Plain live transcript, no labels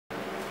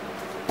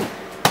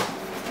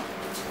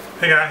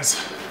Hey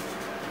guys.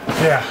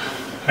 Yeah,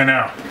 I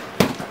know.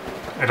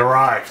 It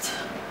arrived.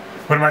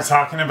 What am I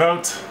talking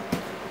about?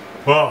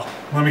 Well,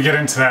 let me get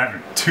into that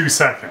in 2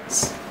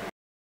 seconds.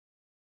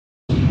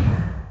 So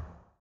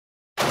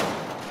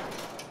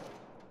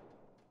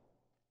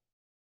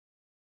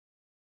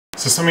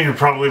some of you are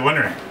probably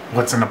wondering,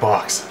 what's in the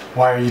box?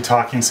 Why are you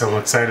talking so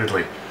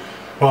excitedly?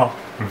 Well,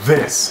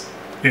 this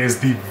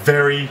is the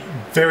very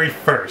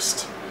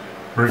first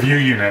review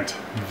unit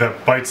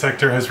that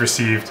Bytesector has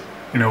received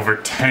in over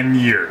 10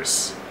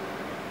 years.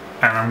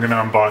 And I'm gonna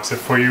unbox it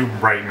for you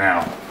right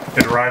now.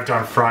 It arrived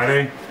on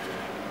Friday,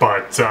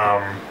 but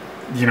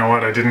you know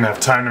what, I didn't have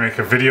time to make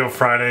a video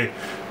Friday.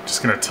 I'm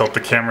just gonna tilt the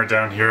camera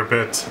down here a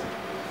bit.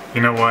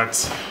 You know what?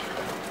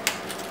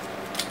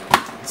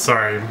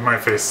 Sorry, my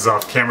face is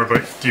off camera,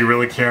 but do you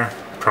really care?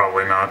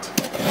 Probably not.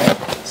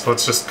 So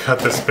let's just cut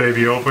this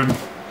baby open.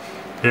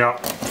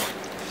 Yep.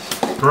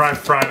 Arrived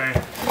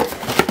Friday.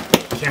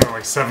 Came at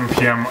like 7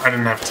 p.m. I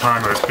didn't have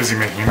time. I was busy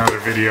making another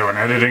video and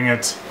editing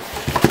it.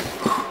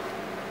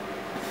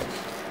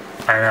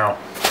 I know.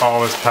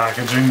 All this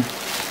packaging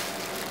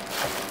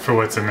for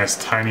what's in this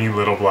tiny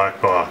little black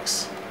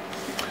box.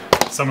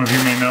 Some of you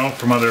may know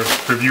from other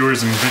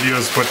reviewers and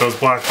videos what those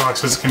black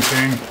boxes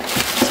contain.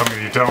 Some of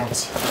you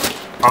don't.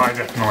 I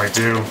definitely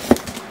do.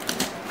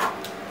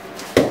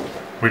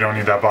 We don't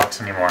need that box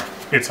anymore.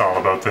 It's all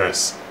about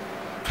this.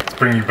 Let's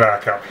bring you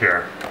back up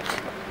here.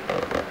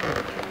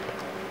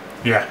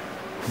 Yeah,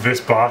 this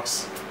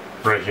box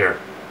right here.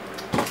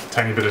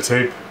 Tiny bit of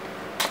tape.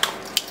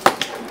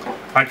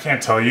 I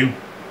can't tell you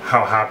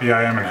how happy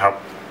I am and how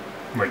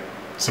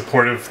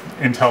supportive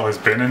Intel has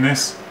been in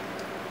this.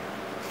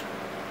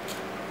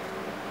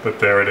 But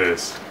there it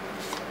is.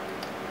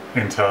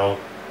 Intel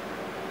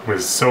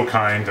was so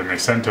kind and they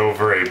sent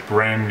over a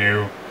brand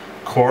new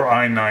Core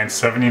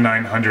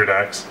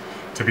i9-7900X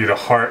to be the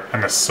heart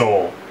and the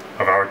soul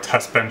of our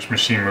test bench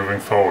machine moving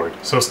forward.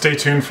 So stay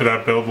tuned for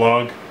that build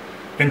log.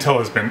 Intel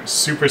has been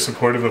super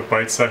supportive of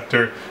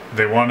Bytesector.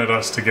 They wanted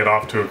us to get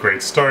off to a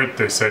great start.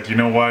 They said, you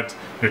know what,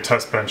 your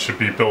test bench should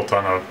be built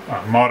on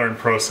a modern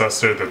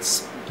processor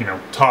that's, you know,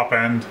 top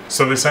end.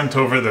 So they sent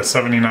over the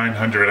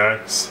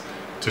 7900X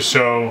to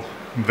show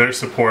their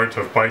support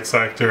of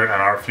Bytesector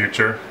and our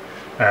future.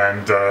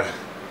 And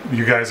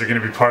you guys are going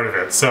to be part of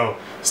it. So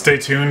stay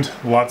tuned.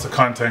 Lots of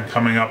content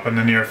coming up in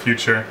the near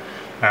future.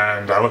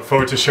 And I look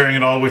forward to sharing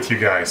it all with you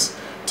guys.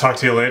 Talk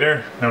to you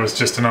later. That was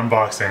just an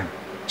unboxing.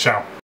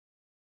 Ciao.